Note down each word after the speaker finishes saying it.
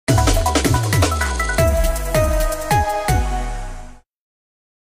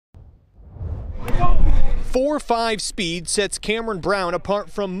4.5 speed sets Cameron Brown apart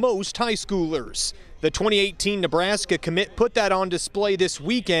from most high schoolers. The 2018 Nebraska commit put that on display this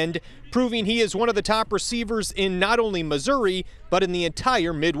weekend, proving he is one of the top receivers in not only Missouri, but in the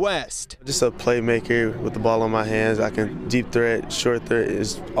entire Midwest. Just a playmaker with the ball in my hands. I can deep threat, short threat,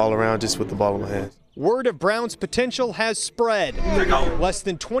 is all around just with the ball in my hands. Word of Brown's potential has spread. Less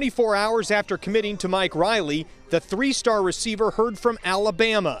than 24 hours after committing to Mike Riley, the three-star receiver heard from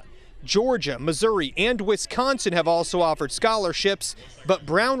Alabama. Georgia, Missouri, and Wisconsin have also offered scholarships, but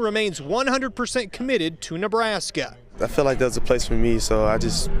Brown remains 100% committed to Nebraska. I feel like there's a place for me, so I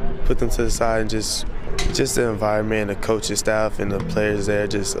just put them to the side and just the environment, the coaching staff, and the players there,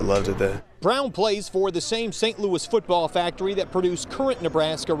 just loved it there. Brown plays for the same St. Louis football factory that produced current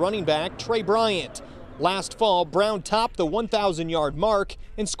Nebraska running back Trey Bryant. Last fall, Brown topped the 1,000-yard mark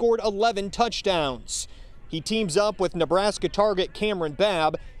and scored 11 touchdowns. He teams up with Nebraska target Cameron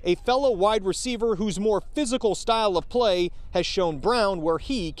Babb, a fellow wide receiver whose more physical style of play has shown Brown where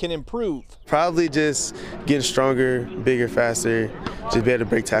he can improve. Probably just getting stronger, bigger, faster, just be able to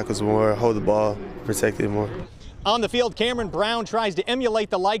break tackles more, hold the ball, protect it more. On the field, Cameron Brown tries to emulate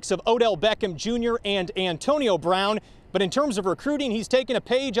the likes of Odell Beckham Jr. and Antonio Brown. But in terms of recruiting, he's taken a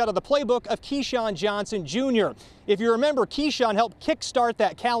page out of the playbook of Keyshawn Johnson Jr. If you remember, Keyshawn helped kickstart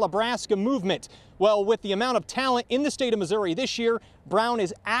that Calabrasca movement. Well, with the amount of talent in the state of Missouri this year, Brown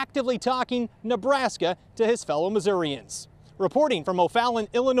is actively talking Nebraska to his fellow Missourians. Reporting from O'Fallon,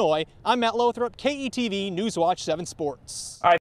 Illinois, I'm Matt Lothrop, KETV Newswatch 7 Sports.